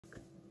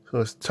So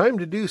it's time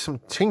to do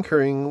some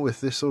tinkering with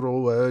this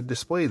little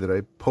display that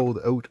I pulled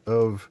out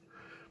of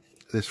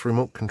this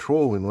remote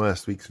control in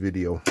last week's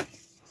video.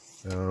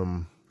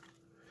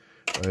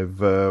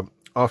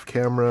 Off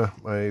camera,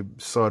 I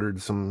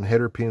soldered some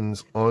header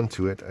pins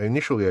onto it.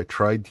 Initially I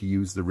tried to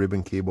use the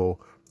ribbon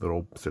cable,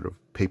 little sort of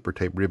paper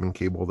type ribbon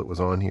cable that was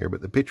on here, but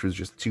the pitch was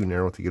just too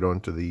narrow to get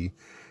onto the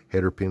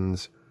header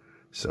pins.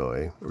 So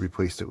I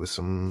replaced it with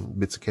some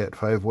bits of Cat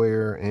 5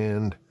 wire,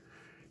 and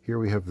here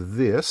we have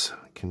this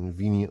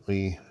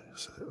conveniently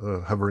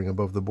hovering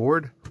above the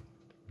board.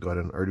 Got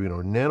an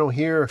Arduino Nano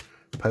here,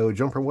 pile of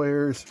jumper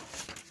wires,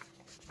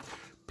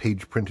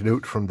 page printed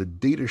out from the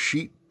data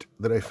sheet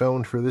that I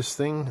found for this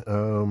thing,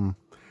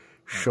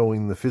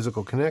 showing the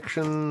physical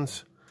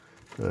connections.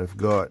 I've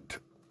got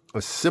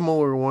a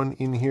similar one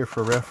in here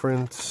for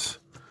reference.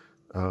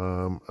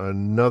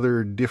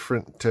 Another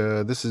different,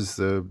 this is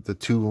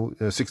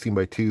the 16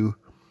 by 2.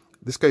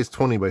 This guy's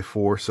 20 by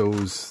 4, so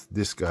is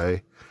this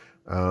guy.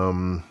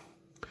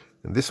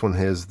 And this one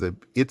has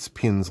its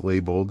pins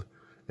labeled,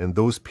 and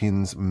those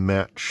pins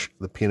match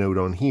the pin out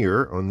on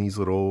here on these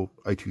little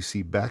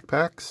I2C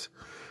backpacks,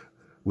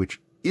 which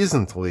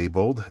isn't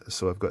labeled,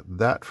 so I've got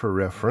that for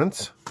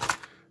reference.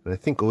 And I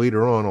think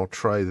later on I'll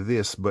try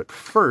this, but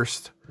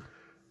first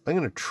I'm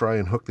going to try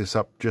and hook this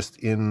up just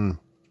in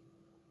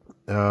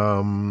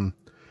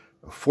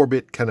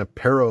 4-bit kind of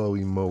parallel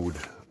mode.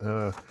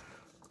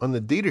 On the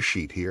data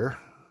sheet here,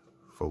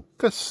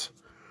 focus.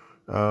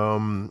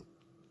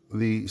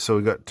 So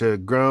we got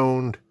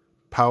ground,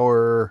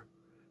 power,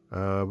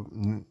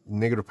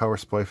 negative power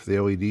supply for the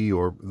LED,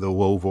 or the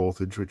low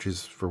voltage, which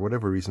is for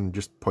whatever reason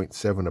just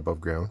 0.7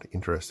 above ground.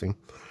 Interesting.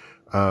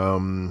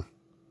 Got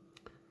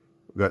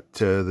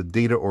the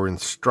data or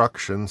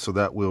instruction, so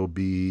that will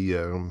be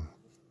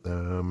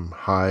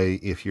high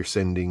if you're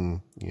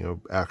sending,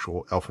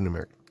 actual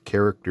alphanumeric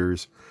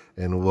characters,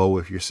 and low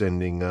if you're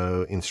sending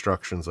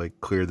instructions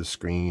like clear the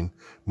screen,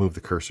 move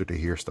the cursor to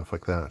here, stuff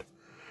like that.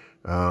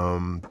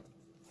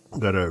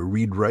 Got a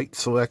read-write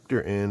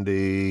selector and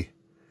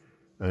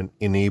an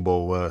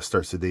enable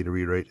starts the data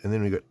read-write, and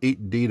then we got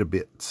 8 data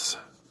bits,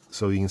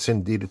 so you can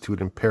send data to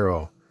it in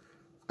parallel.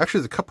 Actually,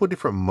 there's a couple of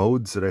different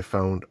modes that I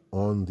found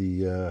on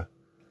the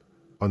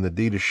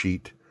data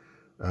sheet,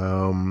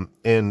 and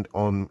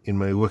in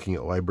my looking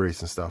at libraries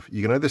and stuff.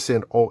 You can either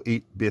send all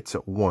 8 bits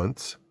at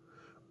once,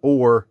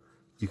 or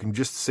you can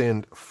just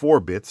send 4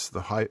 bits,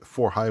 the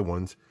 4 high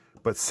ones,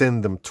 but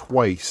send them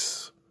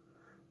twice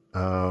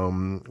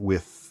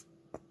with,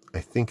 I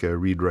think, a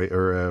read-write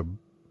or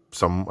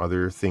some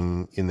other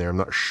thing in there. I'm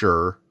not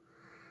sure.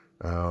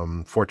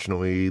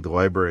 Fortunately, the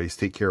libraries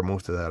take care of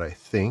most of that, I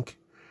think.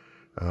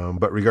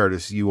 But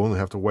regardless, you only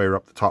have to wire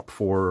up the top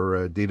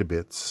 4 data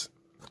bits,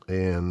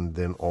 and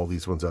then all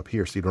these ones up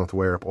here, so you don't have to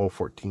wire up all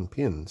 14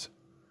 pins.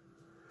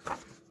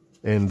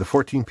 And the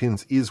 14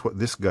 pins is what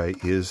this guy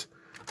is.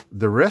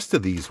 The rest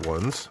of these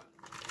ones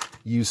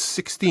use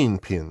 16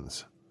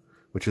 pins,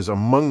 which is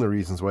among the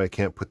reasons why I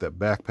can't put that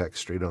backpack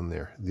straight on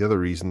there. The other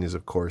reason is,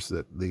 of course,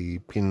 that the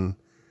pin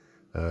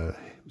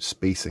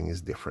spacing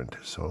is different.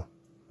 So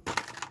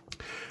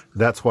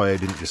that's why I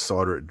didn't just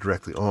solder it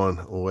directly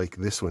on like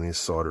this one is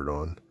soldered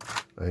on.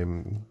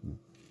 I'm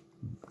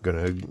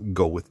gonna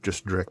go with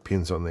just direct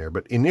pins on there,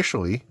 but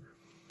initially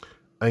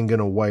I'm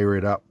gonna wire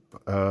it up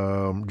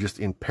just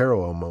in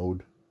parallel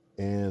mode.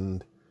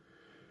 And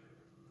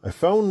I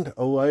found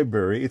a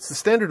library. It's the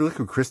standard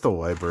liquid crystal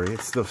library.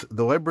 It's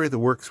the library that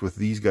works with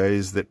these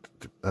guys. That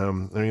I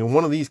mean,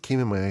 one of these came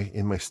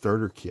in my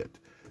starter kit.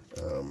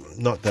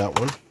 Not that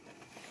one.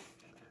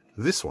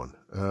 This one,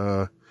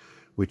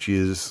 which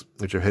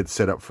I've had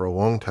set up for a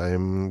long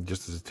time,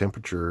 just as a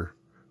temperature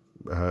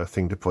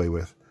thing to play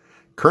with.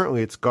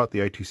 Currently, it's got the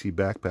I2C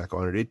backpack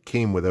on it. It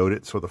came without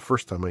it, so the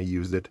first time I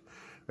used it,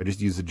 I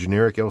just used a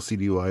generic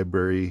LCD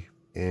library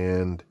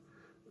and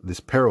this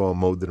parallel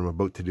mode that I'm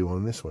about to do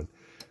on this one.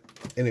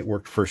 And it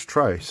worked first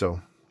try,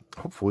 so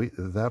hopefully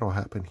that'll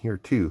happen here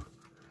too.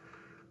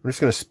 I'm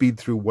just going to speed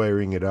through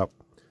wiring it up.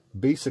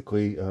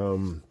 Basically,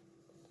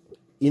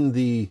 in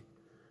the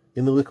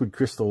liquid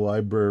crystal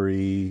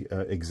library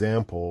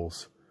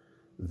examples,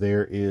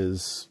 there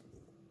is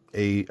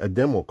a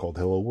demo called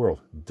Hello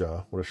World.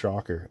 Duh, what a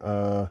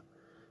shocker.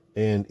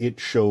 And it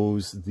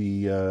shows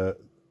the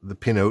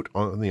pinout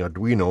on the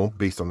Arduino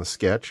based on the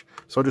sketch.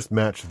 So I'll just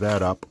match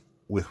that up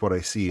with what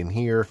I see in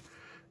here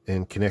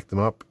and connect them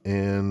up,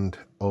 and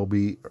I'll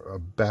be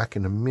back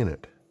in a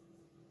minute.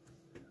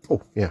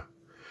 Oh, yeah.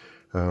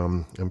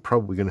 I'm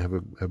probably going to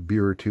have a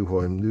beer or two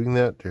while I'm doing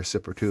that. There's a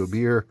sip or two of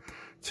beer.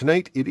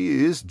 Tonight it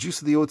is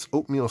Juice of the Oats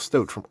Oatmeal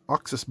Stout from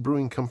Oxus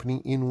Brewing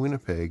Company in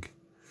Winnipeg.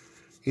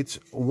 It's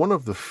one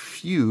of the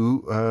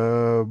few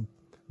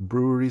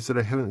breweries that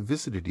I haven't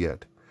visited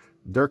yet.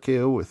 Dark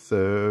ale with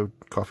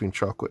coffee and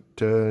chocolate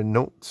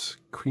notes.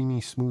 Creamy,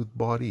 smooth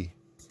body.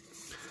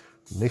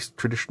 Nice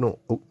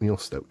traditional oatmeal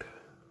stout.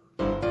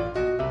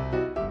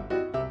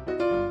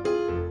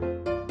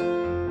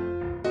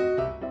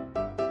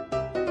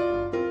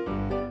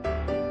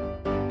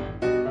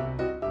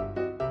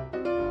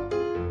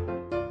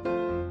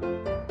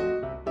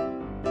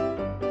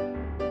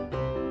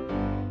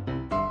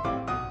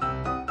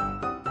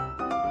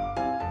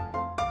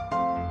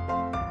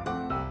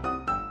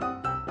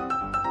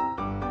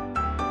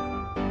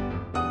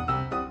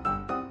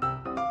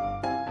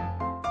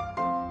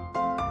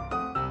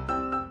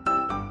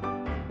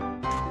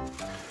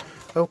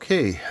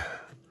 Okay,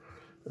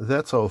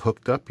 that's all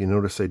hooked up. You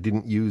notice I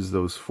didn't use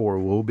those 4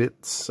 low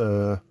bits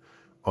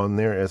on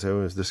there as I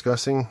was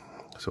discussing.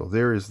 So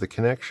there is the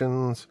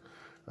connections.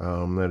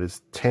 That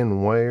is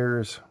 10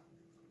 wires,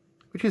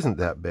 which isn't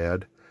that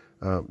bad.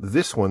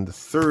 This one, the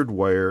 3rd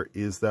wire,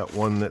 is that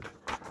one that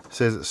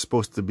says it's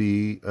supposed to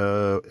be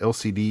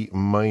LCD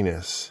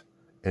minus,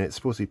 and it's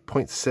supposed to be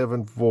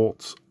 0.7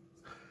 volts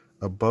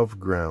above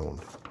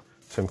ground.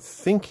 So I'm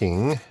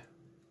thinking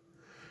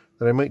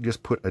that I might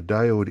just put a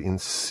diode in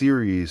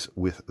series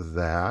with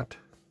that,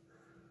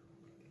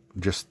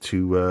 just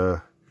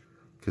to,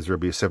 because there'll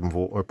be a 7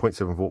 volt or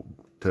 0.7 volt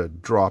to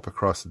drop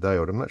across the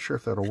diode. I'm not sure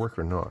if that'll work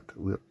or not.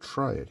 We'll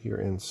try it here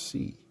and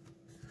see.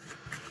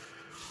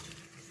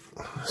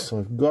 So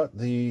I've got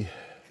the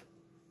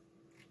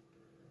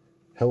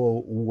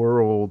Hello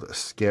World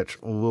sketch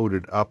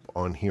loaded up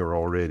on here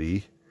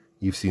already.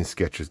 You've seen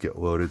sketches get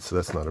loaded, so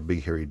that's not a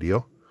big hairy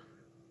deal.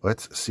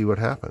 Let's see what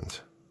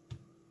happens.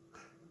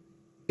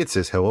 It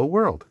says Hello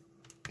World,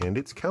 and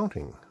it's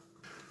counting.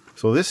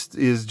 So this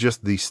is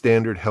just the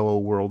standard Hello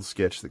World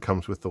sketch that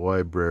comes with the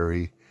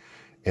library,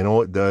 and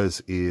all it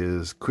does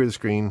is clear the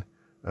screen,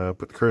 put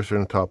the cursor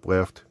in the top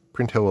left,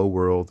 print Hello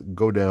World,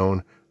 go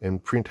down,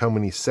 and print how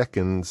many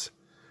seconds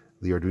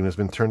the Arduino has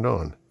been turned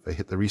on. If I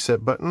hit the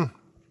reset button,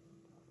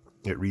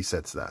 it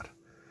resets that.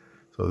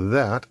 So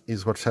that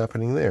is what's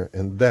happening there,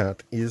 and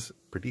that is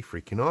pretty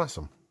freaking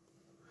awesome.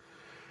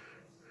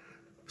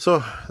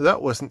 So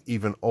that wasn't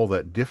even all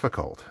that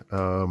difficult,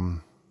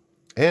 and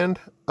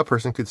a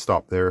person could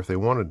stop there if they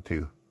wanted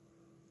to.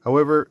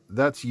 However,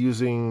 that's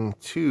using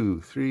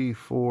 2, 3,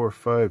 4,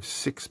 5,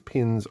 6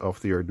 pins off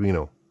the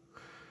Arduino.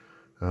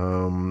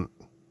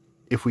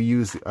 If we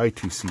use the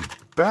I2C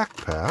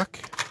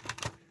backpack,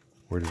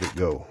 where did it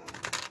go?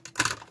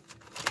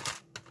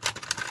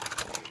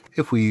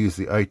 If we use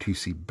the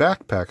I2C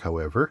backpack,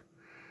 however,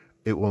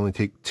 it will only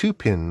take 2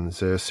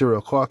 pins,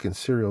 serial clock and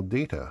serial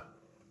data,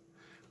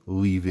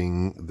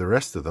 leaving the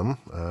rest of them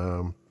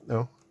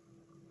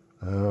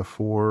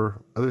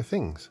for other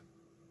things.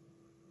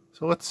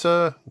 So let's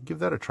give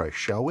that a try,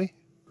 shall we?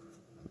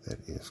 That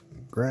is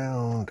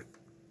ground.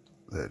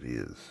 That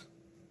is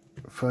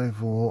 5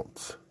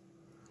 volts.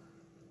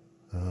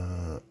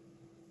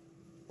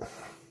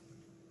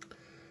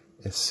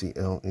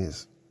 SCL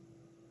is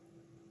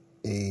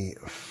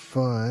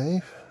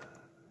A5.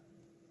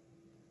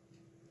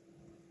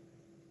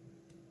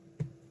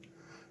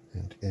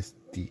 And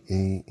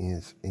SDA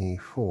is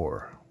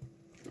A4.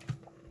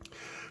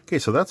 Okay,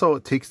 so that's all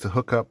it takes to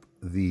hook up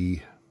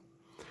the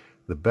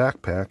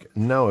backpack.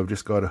 Now I've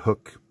just got to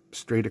hook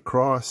straight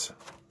across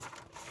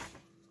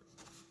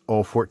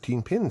all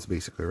 14 pins,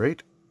 basically,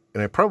 right?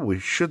 And I probably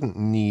shouldn't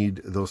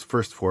need those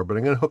first 4, but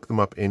I'm going to hook them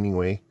up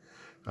anyway.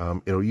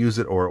 It'll use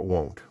it or it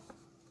won't.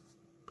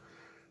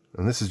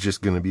 And this is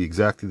just going to be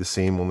exactly the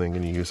same, only I'm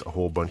going to use a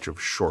whole bunch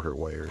of shorter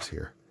wires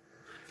here.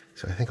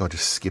 So I think I'll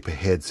just skip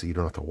ahead so you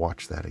don't have to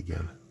watch that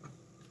again.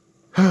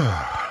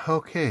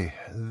 Okay,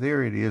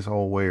 there it is,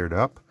 all wired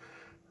up.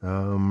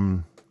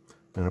 And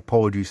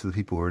apologies to the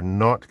people who are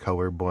not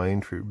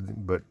colorblind,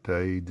 but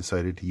I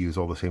decided to use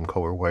all the same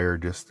color wire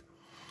just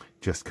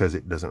because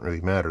it doesn't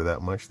really matter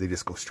that much. They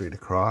just go straight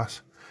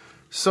across.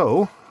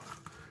 So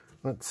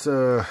let's,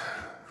 I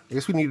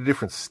guess we need a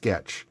different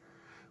sketch.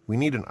 We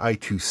need an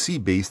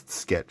I2C based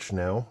sketch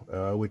now,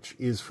 which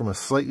is from a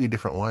slightly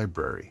different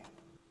library.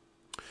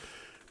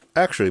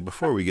 Actually,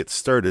 before we get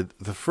started,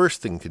 the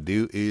first thing to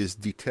do is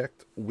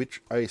detect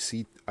which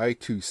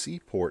I2C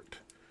port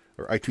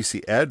or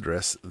I2C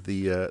address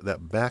that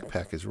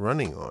backpack is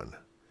running on.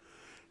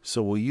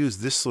 So we'll use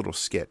this little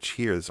sketch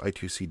here, this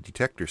I2C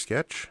detector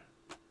sketch.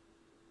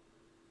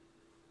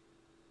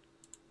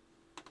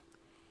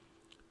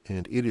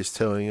 And it is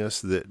telling us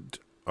that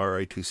our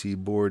I2C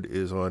board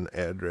is on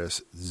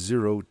address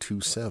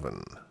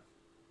 027.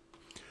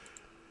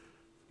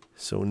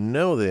 So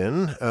now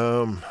then,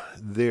 I'm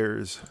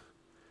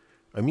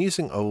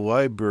using a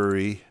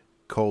library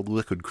called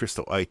Liquid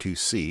Crystal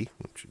I2C,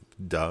 which,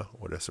 duh,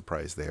 what a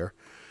surprise there,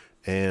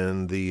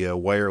 and the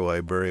wire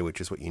library,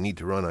 which is what you need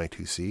to run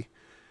I2C.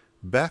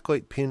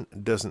 Backlight pin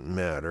doesn't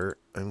matter.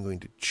 I'm going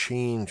to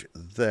change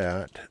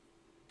that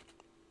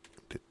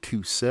to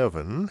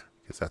 27,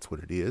 because that's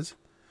what it is.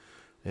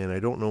 And I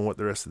don't know what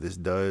the rest of this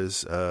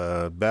does.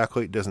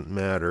 Backlight doesn't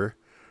matter,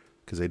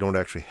 because I don't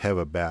actually have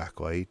a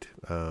backlight.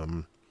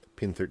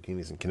 Pin 13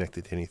 isn't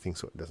connected to anything,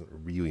 so it doesn't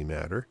really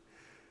matter.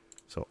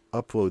 So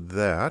upload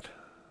that.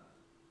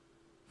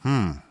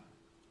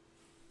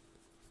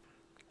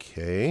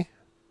 Okay,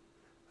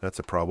 that's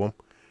a problem.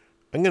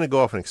 I'm going to go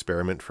off and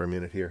experiment for a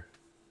minute here,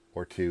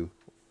 or 2,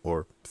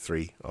 or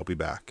 3. I'll be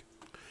back.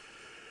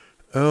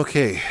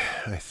 Okay,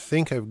 I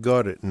think I've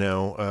got it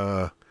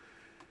now.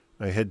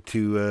 I had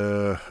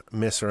to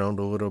mess around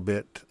a little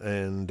bit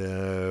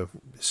and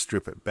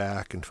strip it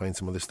back and find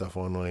some other stuff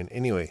online.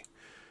 Anyway,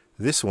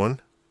 this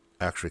one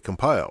actually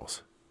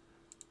compiles.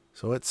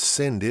 So let's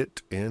send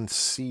it and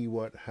see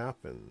what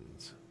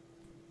happens.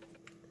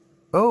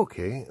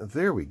 Okay,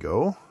 there we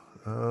go.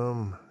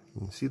 You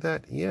can see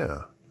that?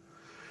 Yeah.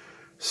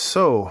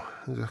 So,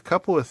 there's a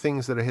couple of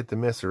things that I had to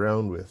mess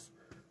around with.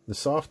 The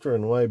software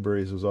and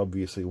libraries was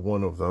obviously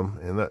one of them,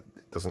 and that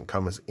doesn't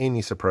come as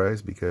any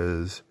surprise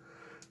because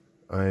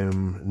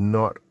I'm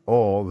not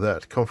all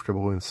that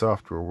comfortable in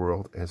software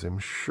world, as I'm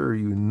sure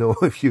you know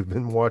if you've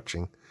been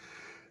watching.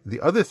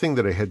 The other thing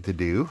that I had to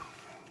do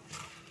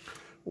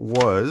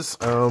was,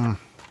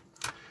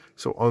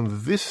 so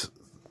on this,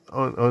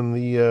 on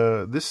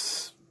the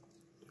this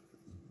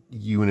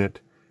unit,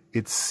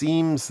 it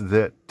seems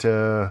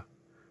that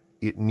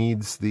it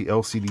needs the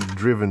LCD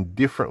driven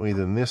differently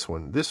than this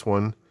one. This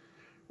one,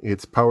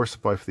 its power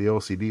supply for the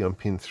LCD on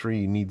pin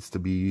 3 needs to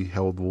be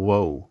held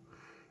low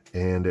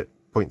and at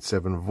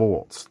 0.7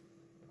 volts.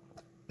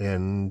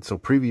 And so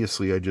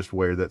previously I just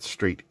wired that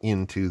straight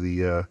into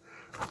the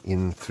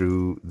in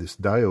through this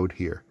diode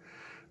here.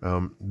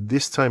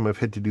 This time I've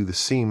had to do the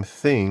same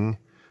thing,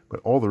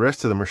 but all the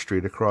rest of them are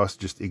straight across.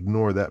 Just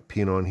ignore that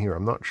pin on here.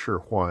 I'm not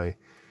sure why.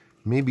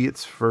 Maybe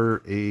it's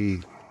for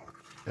an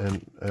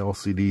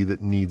LCD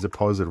that needs a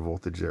positive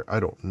voltage there. I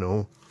don't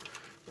know.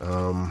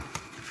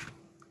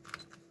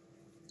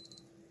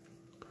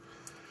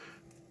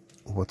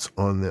 What's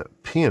on that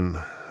pin?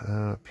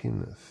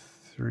 Pin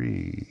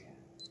 3.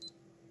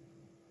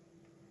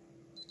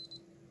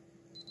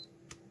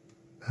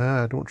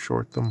 Don't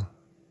short them.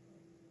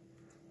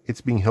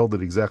 It's being held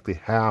at exactly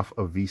half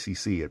of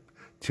VCC at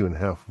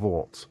 2.5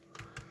 volts.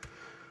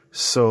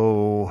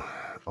 So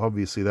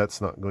obviously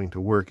that's not going to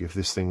work if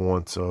this thing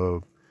wants a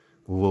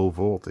low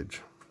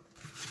voltage.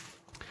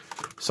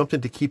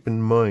 Something to keep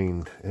in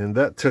mind, and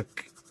that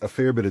took a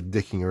fair bit of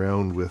dicking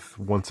around with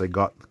once I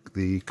got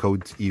the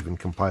code to even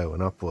compile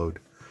and upload.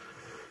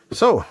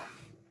 So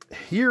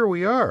here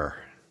we are,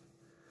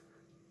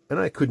 and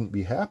I couldn't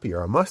be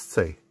happier, I must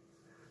say.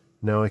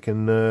 Now I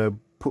can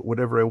put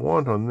whatever I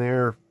want on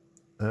there,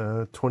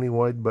 20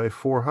 wide by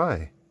 4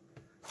 high.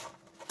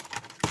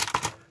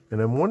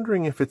 And I'm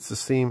wondering if it's the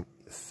same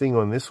thing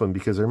on this one,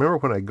 because I remember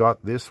when I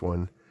got this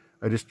one,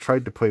 I just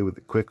tried to play with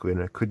it quickly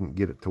and I couldn't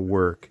get it to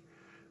work.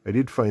 I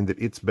did find that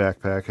its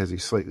backpack has a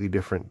slightly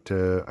different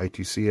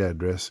I2C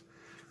address,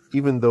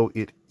 even though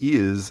it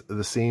is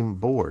the same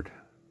board.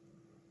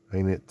 I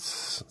mean,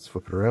 let's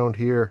flip it around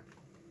here.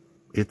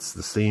 It's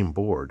the same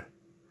board.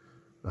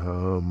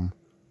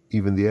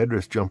 Even the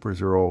address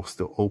jumpers are all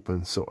still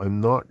open, so I'm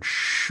not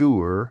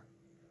sure.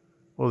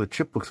 Well, the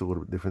chip looks a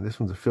little bit different. This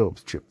one's a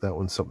Philips chip. That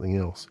one's something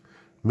else.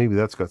 Maybe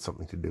that's got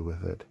something to do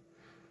with it.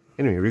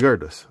 Anyway,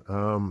 regardless,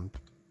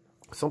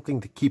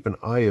 something to keep an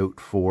eye out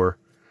for.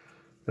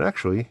 And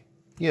actually,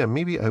 yeah,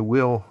 maybe I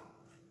will.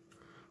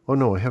 Oh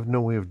no, I have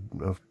no way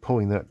of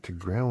pulling that to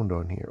ground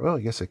on here. Well,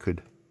 I guess I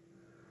could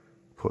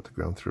pull it to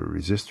ground through a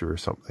resistor or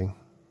something.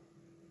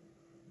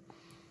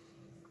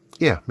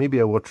 Yeah, maybe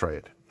I will try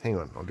it. Hang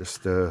on, I'll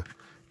just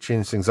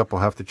change things up. I'll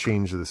have to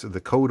change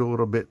the code a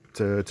little bit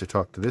to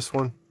talk to this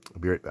one. I'll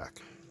be right back.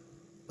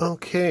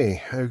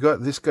 Okay, I've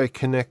got this guy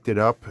connected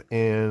up,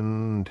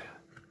 and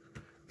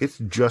it's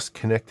just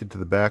connected to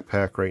the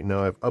backpack right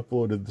now. I've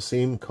uploaded the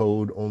same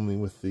code, only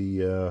with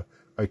the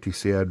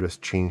I2C address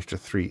changed to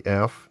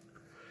 3F.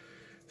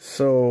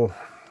 So,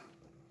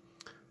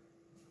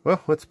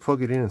 well, let's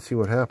plug it in and see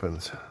what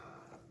happens.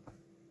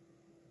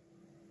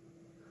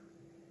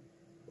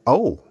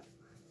 Oh!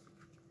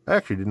 I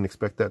actually didn't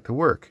expect that to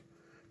work,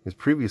 because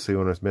previously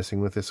when I was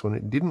messing with this one,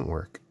 it didn't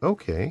work.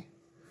 Okay.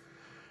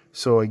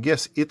 So I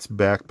guess its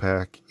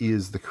backpack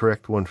is the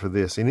correct one for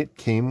this, and it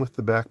came with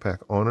the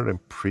backpack on it, I'm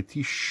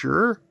pretty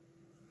sure.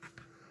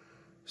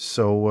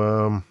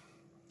 So,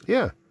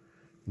 yeah.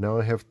 Now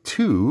I have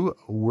 2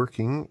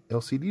 working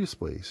LCD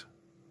displays.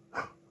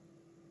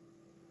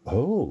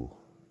 Oh.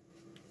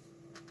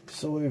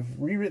 So I've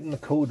rewritten the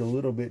code a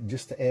little bit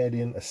just to add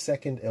in a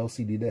second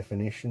LCD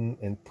definition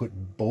and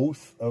put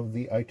both of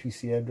the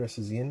I2C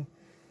addresses in.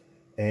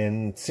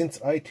 And since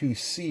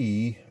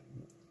I2C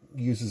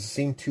uses the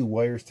same 2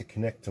 wires to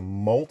connect to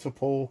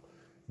multiple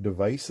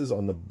devices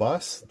on the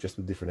bus, just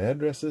with different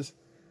addresses,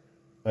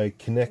 I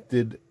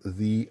connected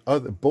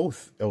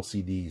both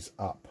LCDs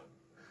up.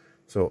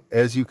 So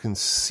as you can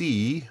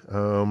see,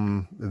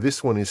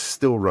 this one is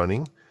still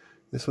running.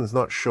 This one's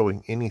not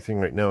showing anything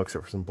right now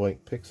except for some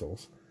blank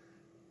pixels.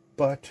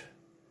 But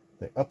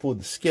I upload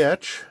the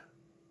sketch.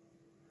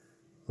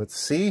 Let's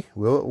see,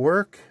 will it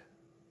work?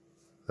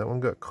 That one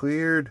got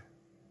cleared.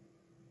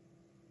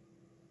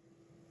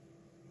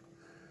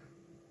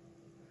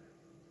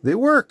 They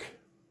work.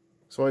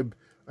 So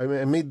I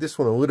made this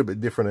one a little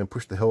bit different. I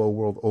pushed the Hello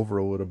World over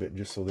a little bit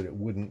just so that it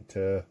would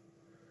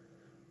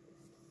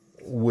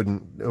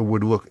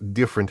look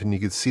different, and you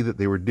could see that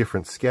they were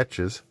different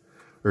sketches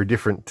or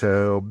different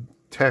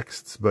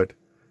texts, but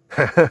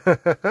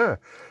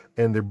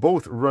and they're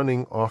both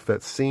running off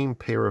that same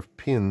pair of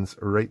pins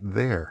right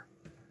there.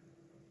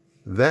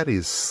 That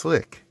is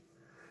slick.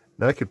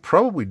 Now I could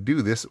probably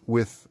do this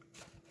with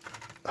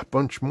a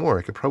bunch more.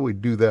 I could probably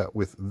do that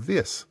with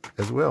this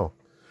as well.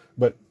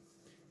 But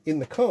in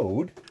the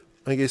code,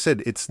 like I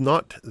said, it's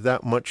not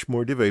that much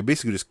more difficult. I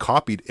basically just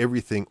copied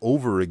everything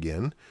over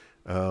again.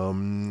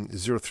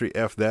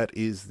 03F, that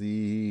is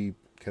the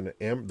kind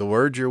of the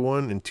larger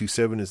one, and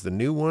 2.7 is the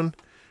new one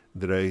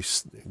that I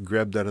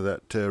grabbed out of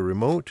that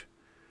remote.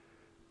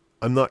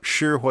 I'm not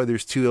sure why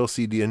there's two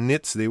LCD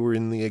nits. They were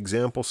in the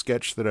example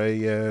sketch that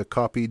I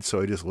copied,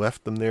 so I just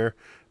left them there.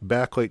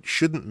 Backlight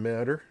shouldn't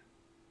matter.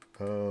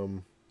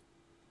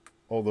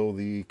 Although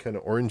the kind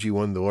of orangey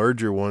one, the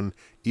larger one,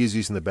 is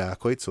using the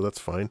backlight, so that's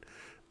fine.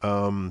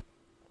 And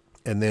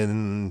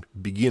then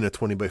begin a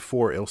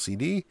 20x4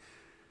 LCD.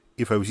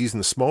 If I was using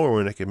the smaller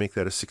one, I could make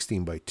that a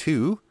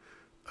 16x2.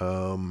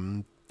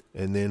 And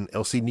then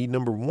LCD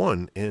number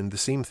 1, and the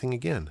same thing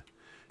again.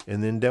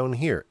 And then down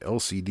here,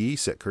 LCD,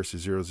 set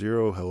cursor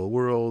 00, hello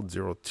world,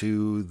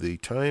 02, the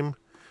time.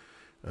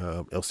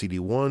 LCD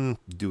 1,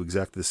 do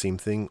exactly the same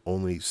thing,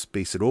 only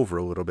space it over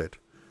a little bit.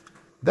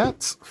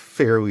 That's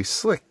fairly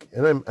slick,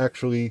 and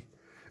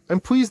I'm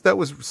pleased that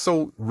was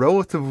so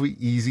relatively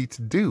easy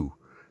to do.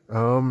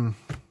 And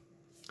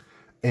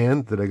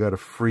that I got a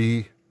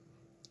free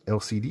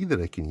LCD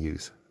that I can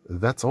use.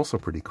 That's also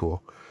pretty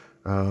cool.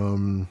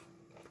 I'm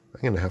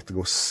going to have to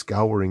go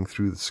scouring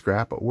through the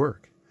scrap at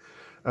work.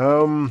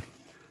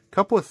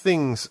 Couple of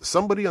things.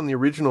 Somebody on the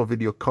original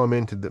video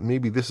commented that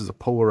maybe this is a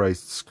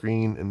polarized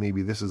screen and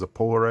maybe this is a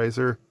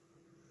polarizer.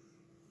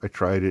 I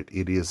tried it.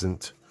 It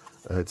isn't.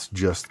 It's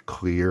just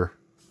clear.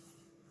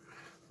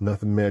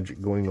 Nothing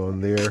magic going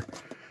on there.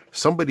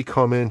 Somebody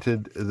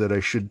commented that I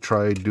should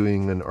try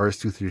doing an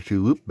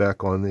RS-232 loop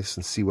back on this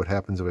and see what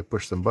happens if I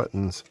push some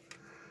buttons.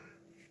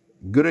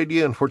 Good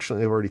idea.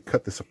 Unfortunately, I've already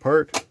cut this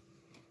apart.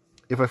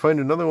 If I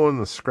find another one in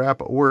the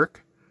scrap at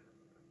work,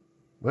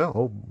 well,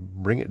 I'll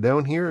bring it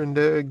down here and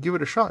give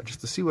it a shot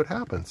just to see what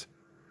happens.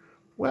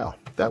 Well,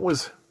 that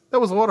was a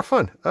lot of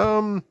fun.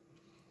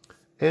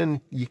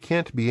 And you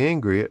can't be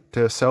angry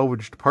at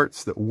salvaged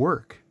parts that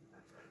work.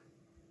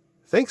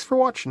 Thanks for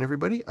watching,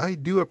 everybody. I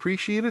do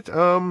appreciate it.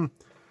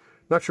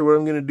 Not sure what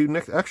I'm going to do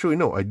next. Actually,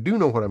 no, I do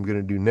know what I'm going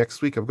to do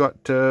next week. I've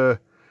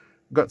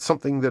got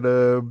something that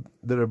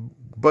a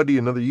buddy,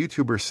 another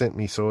YouTuber, sent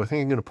me, so I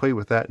think I'm going to play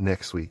with that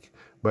next week.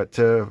 But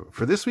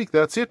for this week,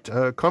 that's it.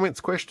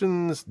 Comments,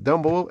 questions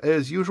down below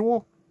as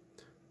usual.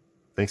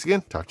 Thanks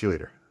again. Talk to you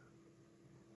later.